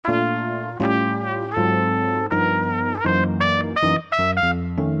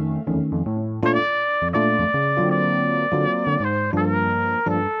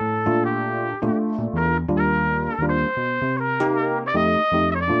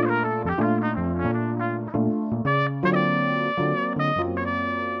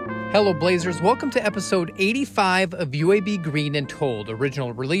Hello, Blazers. Welcome to episode 85 of UAB Green and Told,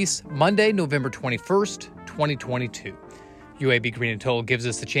 original release Monday, November 21st, 2022. UAB Green and Told gives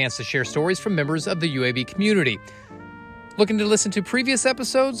us the chance to share stories from members of the UAB community. Looking to listen to previous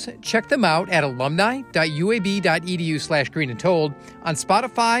episodes? Check them out at alumni.uab.edu/greenandtold on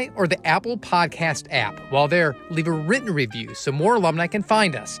Spotify or the Apple Podcast app. While there, leave a written review so more alumni can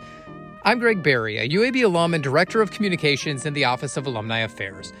find us. I'm Greg Berry, a UAB alum and Director of Communications in the Office of Alumni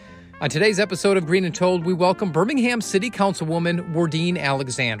Affairs. On today's episode of Green and Told, we welcome Birmingham City Councilwoman Wardeen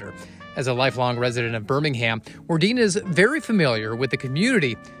Alexander. As a lifelong resident of Birmingham, Wardeen is very familiar with the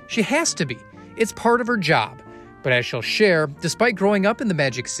community. She has to be. It's part of her job. But as she'll share, despite growing up in the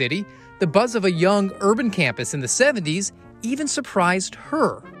Magic City, the buzz of a young urban campus in the 70s even surprised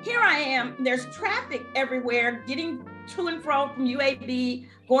her. Here I am. There's traffic everywhere, getting to and fro from UAB,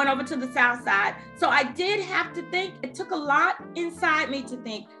 going over to the South Side. So I did have to think. It took a lot inside me to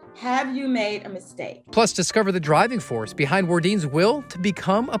think, have you made a mistake? Plus, discover the driving force behind Wardeen's will to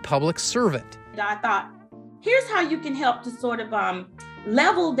become a public servant. I thought, here's how you can help to sort of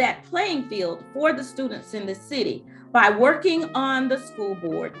level that playing field for the students in the city by working on the school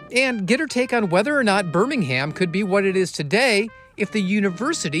board. And get her take on whether or not Birmingham could be what it is today if the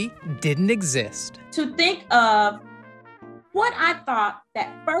university didn't exist. To think of what I thought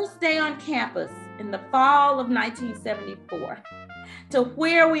that first day on campus in the fall of 1974 to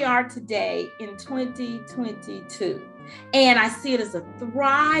where we are today in 2022. And I see it as a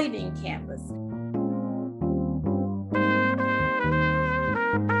thriving campus.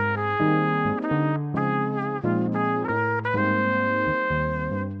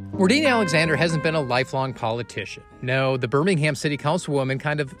 Wardeen Alexander hasn't been a lifelong politician. No, the Birmingham City Councilwoman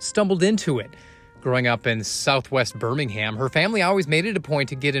kind of stumbled into it. Growing up in southwest Birmingham, her family always made it a point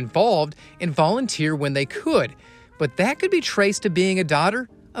to get involved and volunteer when they could. But that could be traced to being a daughter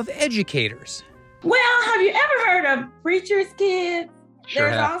of educators. Well, have you ever heard of preacher's kids? Sure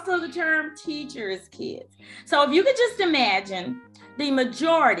There's have. also the term teacher's kids. So if you could just imagine the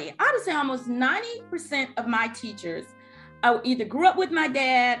majority, I would say almost 90% of my teachers either grew up with my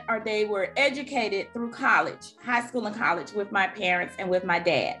dad or they were educated through college, high school and college with my parents and with my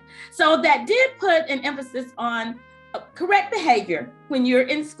dad. So that did put an emphasis on correct behavior when you're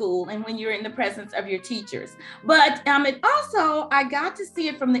in school and when you're in the presence of your teachers. But it also, I got to see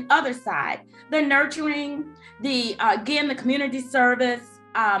it from the other side, the nurturing, the community service,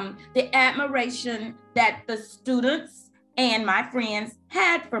 the admiration that the students and my friends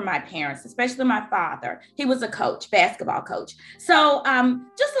had for my parents, especially my father. He was a coach, basketball coach. So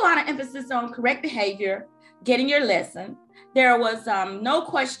just a lot of emphasis on correct behavior, getting your lesson. There was no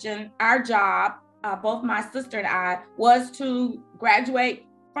question our job, both my sister and I, was to graduate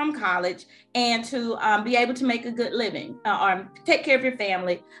from college and to be able to make a good living, or take care of your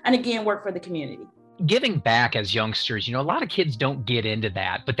family, and again, work for the community. Giving back as youngsters, a lot of kids don't get into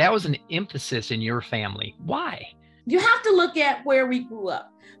that, but that was an emphasis in your family. Why? You have to look at where we grew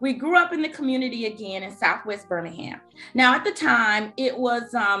up. We grew up in the community again in Southwest Birmingham. Now, at the time, it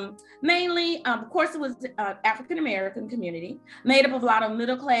was mainly, of course, it was African-American community, made up of a lot of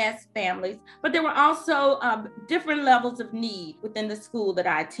middle-class families, but there were also different levels of need within the school that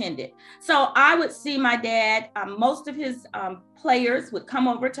I attended. So I would see my dad, most of his players would come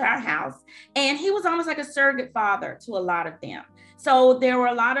over to our house, and he was almost like a surrogate father to a lot of them. So there were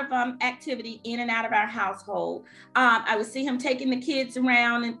a lot of activity in and out of our household. I would see him taking the kids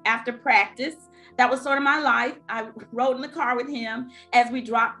around and after practice. That was sort of my life. I rode in the car with him as we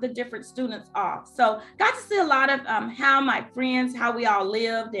dropped the different students off. So got to see a lot of how my friends, how we all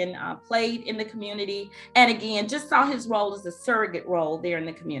lived and played in the community. And again, just saw his role as a surrogate role there in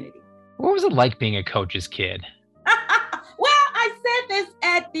the community. What was it like being a coach's kid? Well, I said this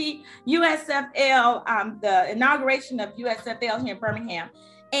at the USFL, the inauguration of USFL here in Birmingham.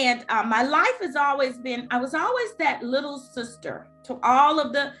 And my life has always been, I was always that little sister to all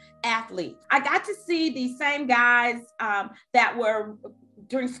of the athletes. I got to see these same guys that were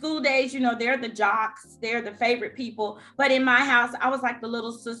during school days, they're the jocks, they're the favorite people. But in my house, I was like the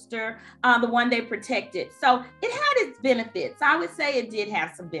little sister, the one they protected. So it had its benefits. I would say it did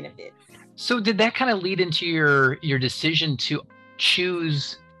have some benefits. So did that kind of lead into your decision to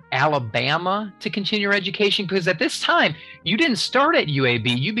choose Alabama to continue your education? Because at this time, you didn't start at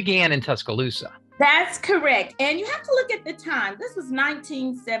UAB, you began in Tuscaloosa. That's correct. And you have to look at the time. This was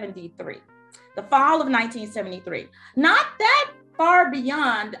 1973, the fall of 1973. Not that far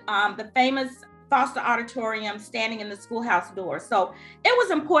beyond the famous Foster Auditorium standing in the schoolhouse door. So it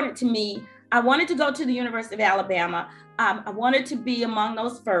was important to me. I wanted to go to the University of Alabama. I wanted to be among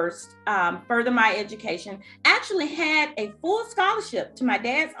those first, further my education. Actually had a full scholarship to my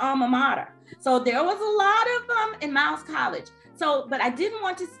dad's alma mater. So there was a lot of in Miles College. So, but I didn't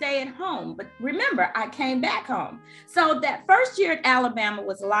want to stay at home. But remember, I came back home. So that first year at Alabama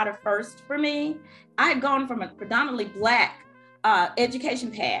was a lot of firsts for me. I had gone from a predominantly Black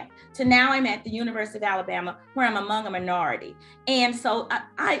education path to now I'm at the University of Alabama, where I'm among a minority. And so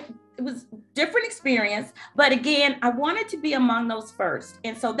it was a different experience, but again, I wanted to be among those first.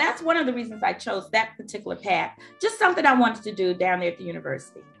 And so that's one of the reasons I chose that particular path, just something I wanted to do down there at the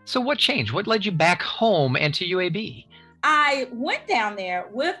university. So what changed? What led you back home and to UAB? I went down there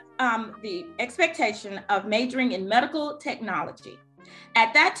with the expectation of majoring in medical technology.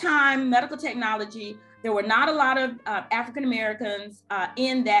 At that time, medical technology, there were not a lot of African Americans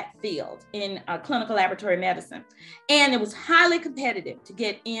in that field, in clinical laboratory medicine. And it was highly competitive to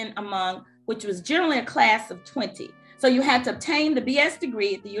get in among, which was generally a class of 20. So you had to obtain the BS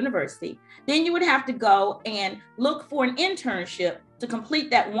degree at the university. Then you would have to go and look for an internship to complete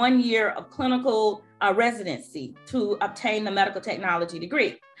that 1 year of clinical residency to obtain the medical technology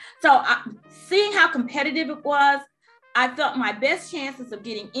degree. So seeing how competitive it was, I felt my best chances of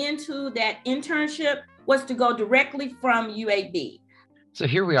getting into that internship was to go directly from UAB. So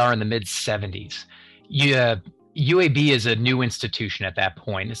here we are in the mid-70s. UAB is a new institution at that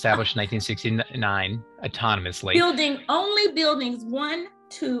point, established in 1969 autonomously. Building only buildings 1,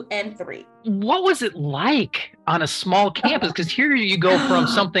 2, and 3. What was it like on a small campus? Because here you go from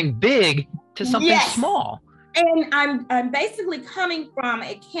something big to something small. And I'm basically coming from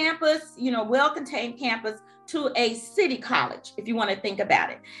a campus, well-contained campus, to a city college, if you want to think about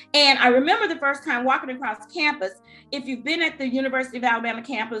it. And I remember the first time walking across campus. If you've been at the University of Alabama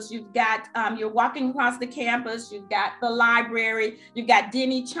campus, you've got, you're walking across the campus, you've got the library, you've got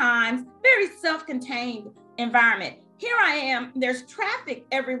Denny Chimes, very self-contained environment. Here I am, there's traffic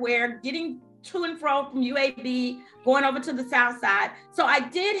everywhere, getting to and fro from UAB, going over to the South Side. So I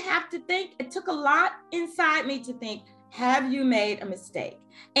did have to think, it took a lot inside me to think, have you made a mistake?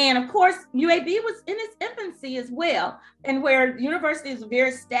 And of course, UAB was in its infancy as well, and where university is a very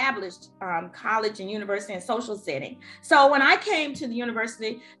established college and university and social setting. So when I came to the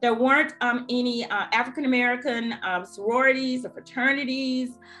university, there weren't any African-American sororities or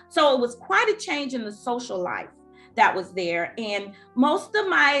fraternities. So it was quite a change in the social life that was there. And most of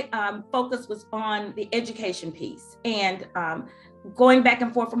my focus was on the education piece and going back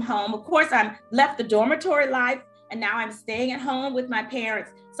and forth from home. Of course, I left the dormitory life, and now I'm staying at home with my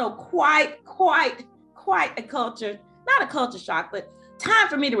parents. So quite a culture, not a culture shock, but time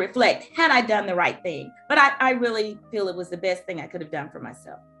for me to reflect, had I done the right thing? But I really feel it was the best thing I could have done for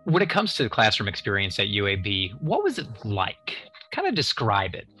myself. When it comes to the classroom experience at UAB, what was it like? Kind of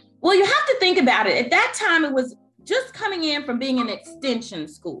describe it. Well, you have to think about it. At that time, it was just coming in from being an extension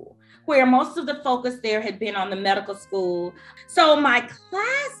school, where most of the focus there had been on the medical school. So my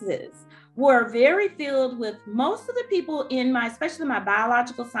classes were very filled with most of the people in especially my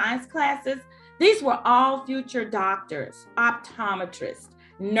biological science classes. These were all future doctors, optometrists,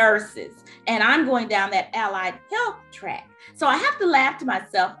 nurses, and I'm going down that allied health track. So I have to laugh to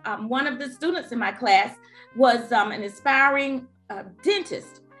myself. One of the students in my class was an aspiring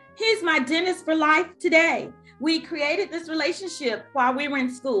dentist. He's my dentist for life today. We created this relationship while we were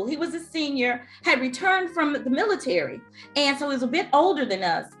in school. He was a senior, had returned from the military, and so he was a bit older than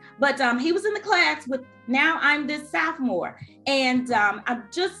us. But he was in the class with, now I'm this sophomore. And I'm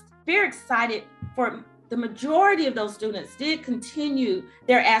just very excited for the majority of those students did continue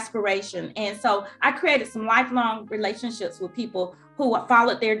their aspiration. And so I created some lifelong relationships with people who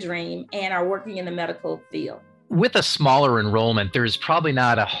followed their dream and are working in the medical field. With a smaller enrollment, there's probably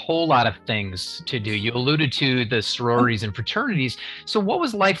not a whole lot of things to do. You alluded to the sororities and fraternities. So what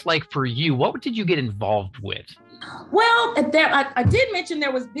was life like for you? What did you get involved with? Well, I did mention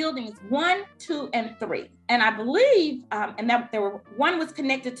there was buildings 1, 2, and 3. And I believe, one was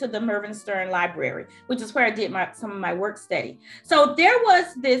connected to the Mervyn Stern Library, which is where I did some of my work study. So there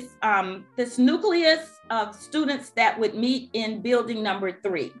was this nucleus of students that would meet in building number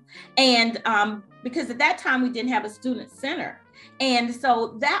 3. And because at that time we didn't have a student center. And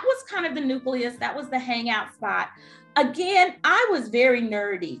so that was kind of the nucleus, that was the hangout spot. Again, I was very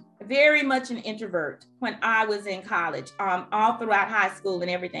nerdy, very much an introvert when I was in college, all throughout high school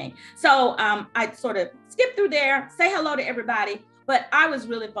and everything. So I sort of skipped through there, say hello to everybody, but I was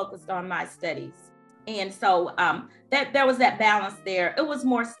really focused on my studies. And so there was that balance there. It was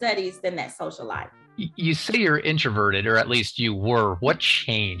more studies than that social life. You say you're introverted, or at least you were. What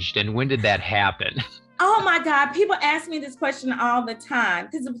changed and when did that happen? Oh my God, people ask me this question all the time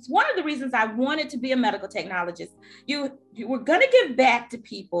because it's one of the reasons I wanted to be a medical technologist. You were going to give back to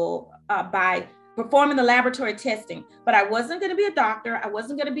people by performing the laboratory testing, but I wasn't going to be a doctor. I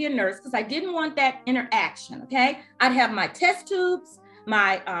wasn't going to be a nurse because I didn't want that interaction, okay? I'd have my test tubes,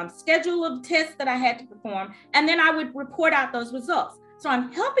 my schedule of tests that I had to perform, and then I would report out those results. So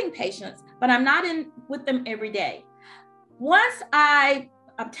I'm helping patients, but I'm not in with them every day. Once I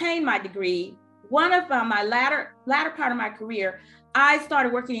obtained my degree, one of my latter part of my career, I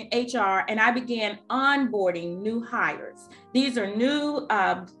started working in HR and I began onboarding new hires. These are new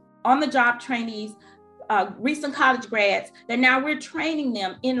on-the-job trainees, recent college grads that now we're training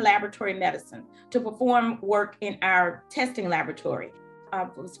them in laboratory medicine to perform work in our testing laboratory. I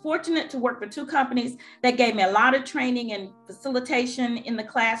was fortunate to work for 2 companies that gave me a lot of training and facilitation in the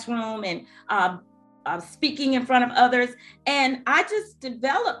classroom and speaking in front of others. And I just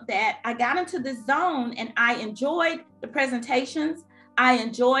developed that. I got into this zone and I enjoyed the presentations. I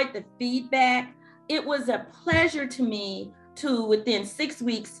enjoyed the feedback. It was a pleasure to me to, within 6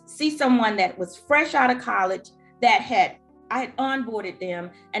 weeks, see someone that was fresh out of college that I had onboarded them,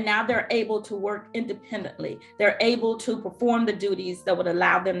 and now they're able to work independently. They're able to perform the duties that would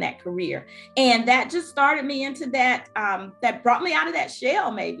allow them that career. And that just started me into that, that brought me out of that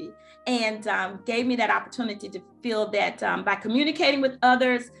shell maybe, and gave me that opportunity to feel that by communicating with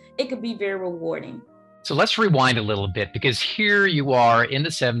others, it could be very rewarding. So let's rewind a little bit, because here you are in the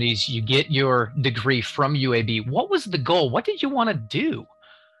 70s, you get your degree from UAB. What was the goal? What did you want to do?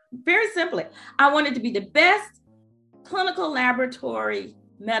 Very simply, I wanted to be the best clinical laboratory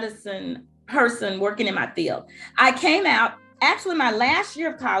medicine person working in my field. I came out, actually my last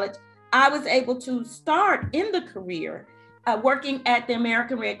year of college, I was able to start in the career working at the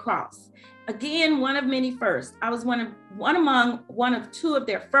American Red Cross. Again, one of many firsts. I was one of 2 of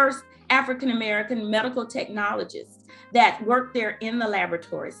their first African-American medical technologists that worked there in the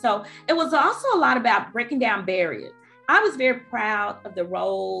laboratory. So it was also a lot about breaking down barriers. I was very proud of the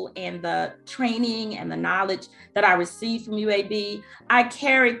role and the training and the knowledge that I received from UAB. I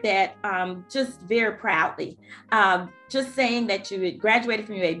carried that just very proudly. Just saying that you had graduated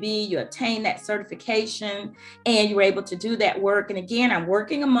from UAB, you obtained that certification, and you were able to do that work. And again, I'm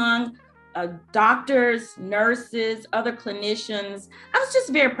working among doctors, nurses, other clinicians. I was just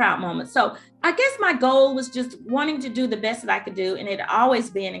a very proud moment. So I guess my goal was just wanting to do the best that I could do, and it had always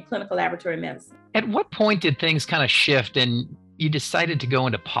been in clinical laboratory medicine. At what point did things kind of shift and you decided to go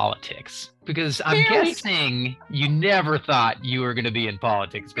into politics? Because I'm guessing you never thought you were going to be in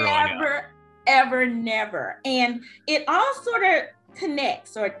politics growing up. Ever, never. And it all sort of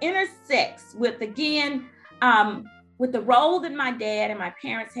connects or intersects with, again, with the role that my dad and my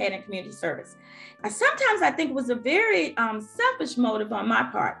parents had in community service. Sometimes I think it was a very selfish motive on my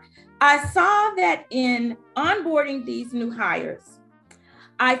part. I saw that in onboarding these new hires,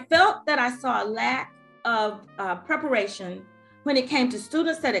 I felt that I saw a lack of preparation when it came to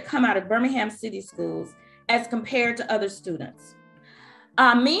students that had come out of Birmingham City Schools as compared to other students.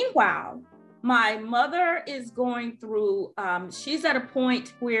 Meanwhile, my mother is going through, she's at a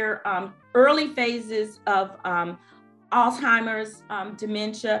point where early phases of Alzheimer's,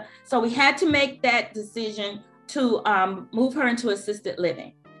 dementia. So we had to make that decision to move her into assisted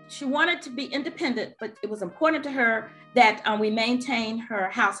living. She wanted to be independent, but it was important to her that we maintain her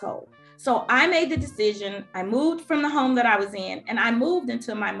household. So I made the decision. I moved from the home that I was in, and I moved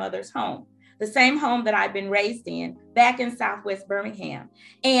into my mother's home, the same home that I'd been raised in back in Southwest Birmingham.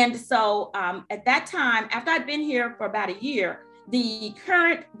 And so at that time, after I'd been here for about a year, the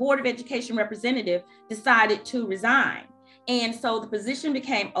current Board of Education representative decided to resign. And so the position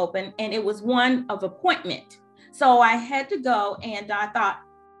became open, and it was one of appointment. So I had to go, and I thought,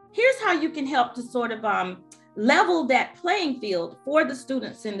 here's how you can help to sort of level that playing field for the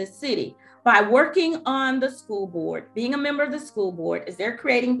students in the city by working on the school board, being a member of the school board. As they're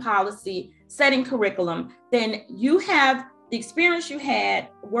creating policy, setting curriculum, then you have the experience you had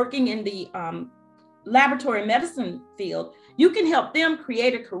working in the laboratory medicine field. You can help them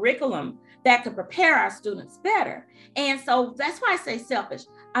create a curriculum that could prepare our students better. And so that's why I say selfish.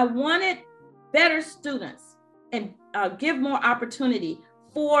 I wanted better students and give more opportunity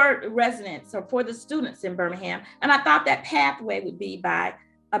for residents or for the students in Birmingham. And I thought that pathway would be by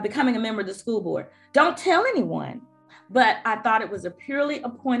becoming a member of the school board. Don't tell anyone, but I thought it was a purely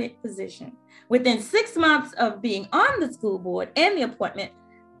appointed position. Within 6 months of being on the school board and the appointment,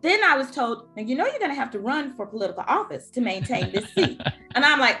 then I was told, now, you know, you're going to have to run for political office to maintain this seat. And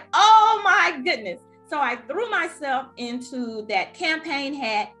I'm like, oh my goodness. So I threw myself into that campaign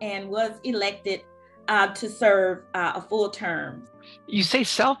hat and was elected to serve a full term. You say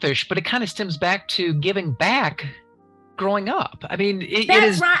selfish, but it kind of stems back to giving back growing up. I mean,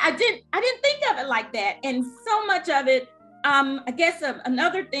 that's right. I didn't think of it like that. And so much of it, I guess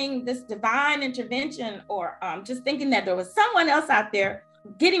another thing, this divine intervention, or just thinking that there was someone else out there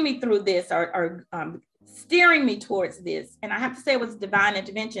getting me through this, or steering me towards this. And I have to say it was divine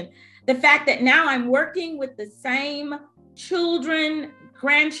intervention. The fact that now I'm working with the same children,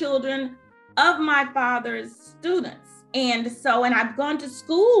 grandchildren of my father's students. And I've gone to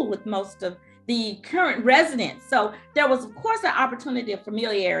school with most of the current residents. So there was, of course, an opportunity of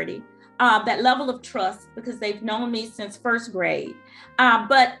familiarity, that level of trust, because they've known me since first grade.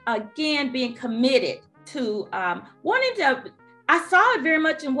 But again, being committed to wanting to, I saw it very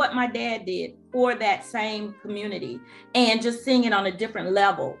much in what my dad did for that same community, and just seeing it on a different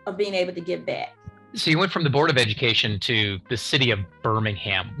level of being able to give back. So you went from the Board of Education to the city of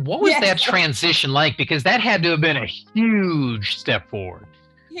Birmingham. What was that transition like? Because that had to have been a huge step forward.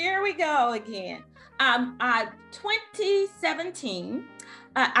 Here we go again. 2017,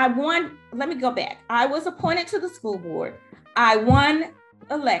 I won. Let me go back. I was appointed to the school board. I won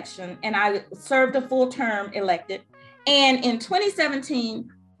election, and I served a full term elected. And in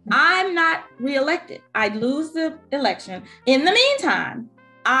 2017, I'm not reelected. I lose the election. In the meantime,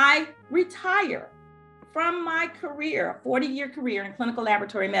 I retire from my career, a 40-year career in clinical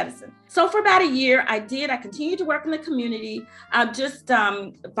laboratory medicine. So for about a year, I continued to work in the community, just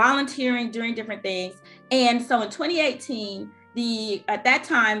volunteering, doing different things. And so in 2018, at that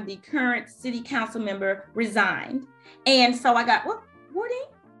time, the current city council member resigned. And so I got, well, Woody,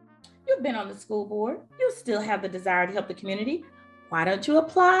 you've been on the school board. You still have the desire to help the community. Why don't you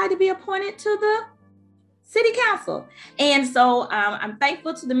apply to be appointed to the city council? And so I'm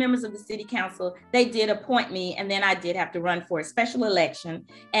thankful to the members of the city council. They did appoint me, and then I did have to run for a special election,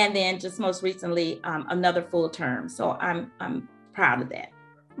 and then just most recently another full term. So I'm proud of that.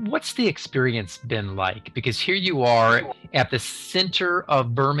 What's the experience been like? Because here you are at the center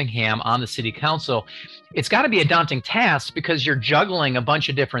of Birmingham on the city council. It's got to be a daunting task, because you're juggling a bunch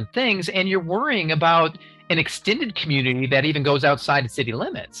of different things, and you're worrying about an extended community that even goes outside the city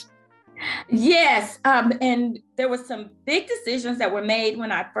limits. Yes, and there were some big decisions that were made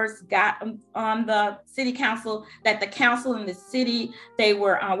when I first got on the city council, that the council and the city, they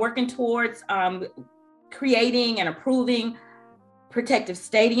were working towards creating and approving protective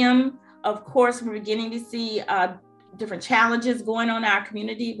stadium. Of course, we're beginning to see different challenges going on in our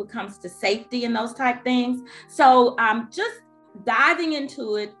community when it comes to safety and those type things. So just diving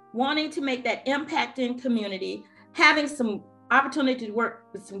into it, wanting to make that impact in community, having some opportunity to work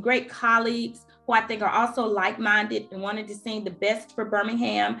with some great colleagues who I think are also like-minded and wanted to see the best for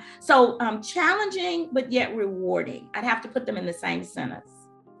Birmingham. So challenging, but yet rewarding. I'd have to put them in the same sentence.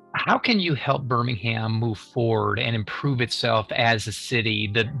 How can you help Birmingham move forward and improve itself as a city,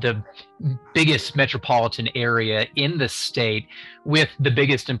 the biggest metropolitan area in the state, with the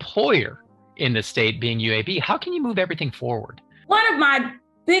biggest employer in the state being UAB? How can you move everything forward? One of my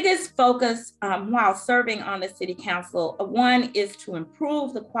biggest focus while serving on the city council, one is to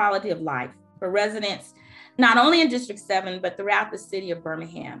improve the quality of life for residents, not only in District 7, but throughout the city of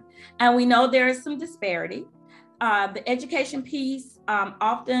Birmingham. And we know there is some disparity. The education piece,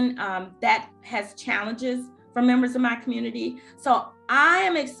 often that has challenges for members of my community. So I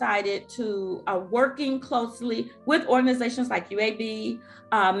am excited to working closely with organizations like UAB,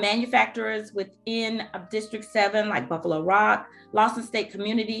 manufacturers within District 7, like Buffalo Rock, Lawson State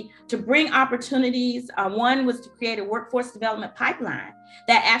Community, to bring opportunities. One was to create a workforce development pipeline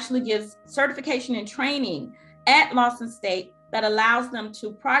that actually gives certification and training at Lawson State that allows them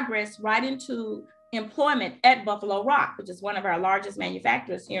to progress right into employment at Buffalo Rock, which is one of our largest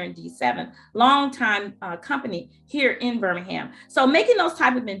manufacturers here in D7, longtime company here in Birmingham. So making those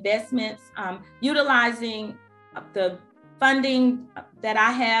type of investments, utilizing the funding that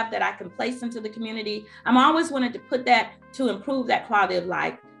I have that I can place into the community. I'm always wanted to put that to improve that quality of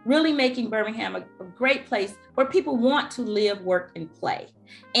life, really making Birmingham a great place where people want to live, work, and play.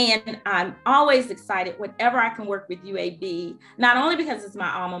 And I'm always excited whenever I can work with UAB, not only because it's my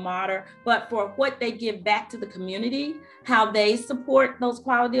alma mater, but for what they give back to the community, how they support those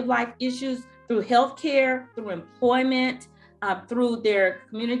quality of life issues through healthcare, through employment, through their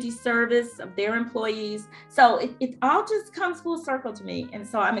community service of their employees. So it all just comes full circle to me. And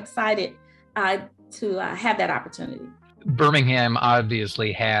so I'm excited to have that opportunity. Birmingham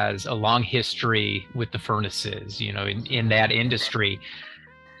obviously has a long history with the furnaces, in that industry.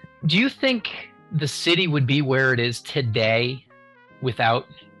 Do you think the city would be where it is today without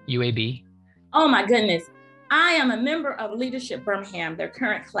UAB? Oh my goodness. I am a member of Leadership Birmingham, their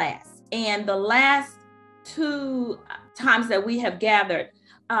current class. And the last two times that we have gathered.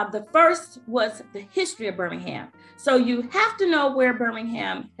 The first was the history of Birmingham. So you have to know where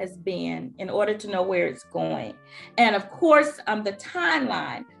Birmingham has been in order to know where it's going. And of course, the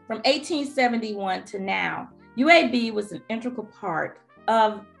timeline from 1871 to now, UAB was an integral part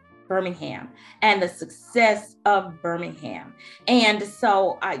of Birmingham and the success of Birmingham. And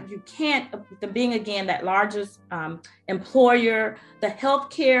so you can't, being again that largest employer, the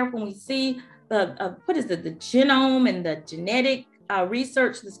healthcare, when we see the genome and the genetic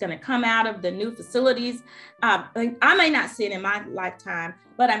research that's going to come out of the new facilities. I may not see it in my lifetime,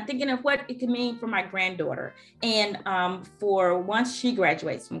 but I'm thinking of what it could mean for my granddaughter and for once she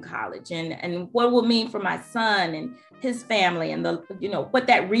graduates from college, and what it will mean for my son and his family, and what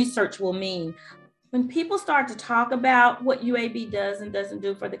that research will mean. When people start to talk about what UAB does and doesn't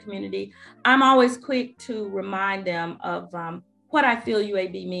do for the community, I'm always quick to remind them of what I feel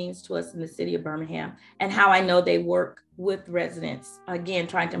UAB means to us in the city of Birmingham, and how I know they work with residents, again,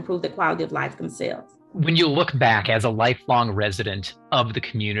 trying to improve the quality of life themselves. When you look back as a lifelong resident of the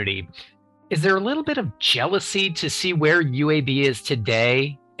community, is there a little bit of jealousy to see where UAB is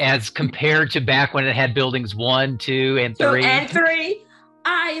today as compared to back when it had buildings 1, 2, and 3? 2 and 3.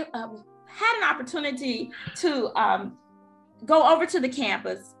 I had an opportunity to go over to the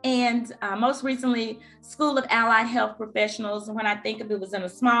campus, and most recently, School of Allied Health Professionals. And when I think of it, was in a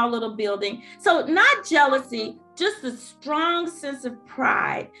small little building. So not jealousy, just a strong sense of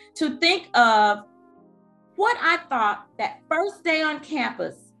pride to think of what I thought that first day on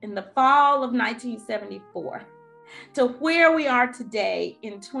campus in the fall of 1974 to where we are today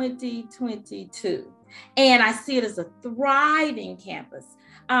in 2022. And I see it as a thriving campus.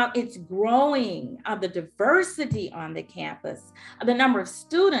 It's growing, the diversity on the campus, the number of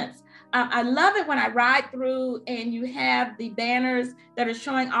students. I love it when I ride through and you have the banners that are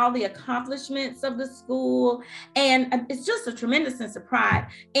showing all the accomplishments of the school. And it's just a tremendous sense of pride.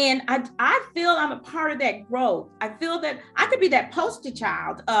 And I feel I'm a part of that growth. I feel that I could be that poster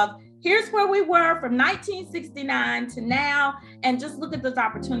child of here's where we were from 1969 to now, and just look at those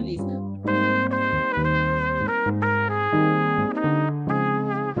opportunities.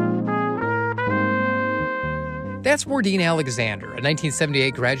 That's Wardeen Alexander, a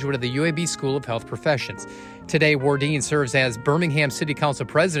 1978 graduate of the UAB School of Health Professions. Today, Wardeen serves as Birmingham City Council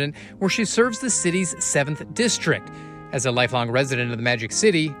president, where she serves the city's 7th district. As a lifelong resident of the Magic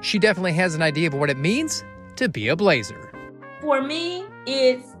City, she definitely has an idea of what it means to be a Blazer. For me,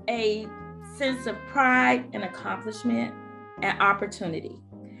 it's a sense of pride and accomplishment and opportunity.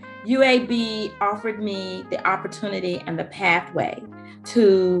 UAB offered me the opportunity and the pathway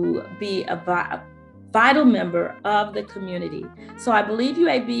to be a vital member of the community. So I believe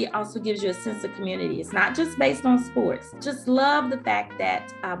UAB also gives you a sense of community. It's not just based on sports. Just love the fact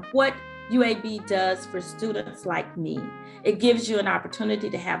that what UAB does for students like me. It gives you an opportunity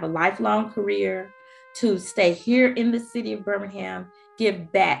to have a lifelong career, to stay here in the city of Birmingham,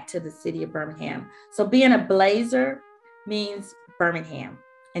 give back to the city of Birmingham. So being a Blazer means Birmingham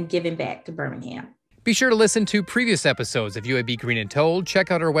and giving back to Birmingham. Be sure to listen to previous episodes of UAB Green and Told.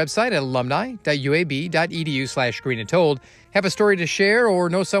 Check out our website at alumni.uab.edu/greenandtold. Have a story to share or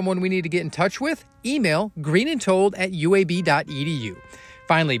know someone we need to get in touch with? Email greenandtold@uab.edu.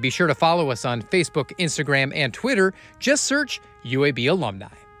 Finally, be sure to follow us on Facebook, Instagram, and Twitter. Just search UAB Alumni.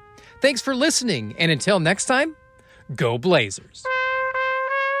 Thanks for listening, and until next time, go Blazers.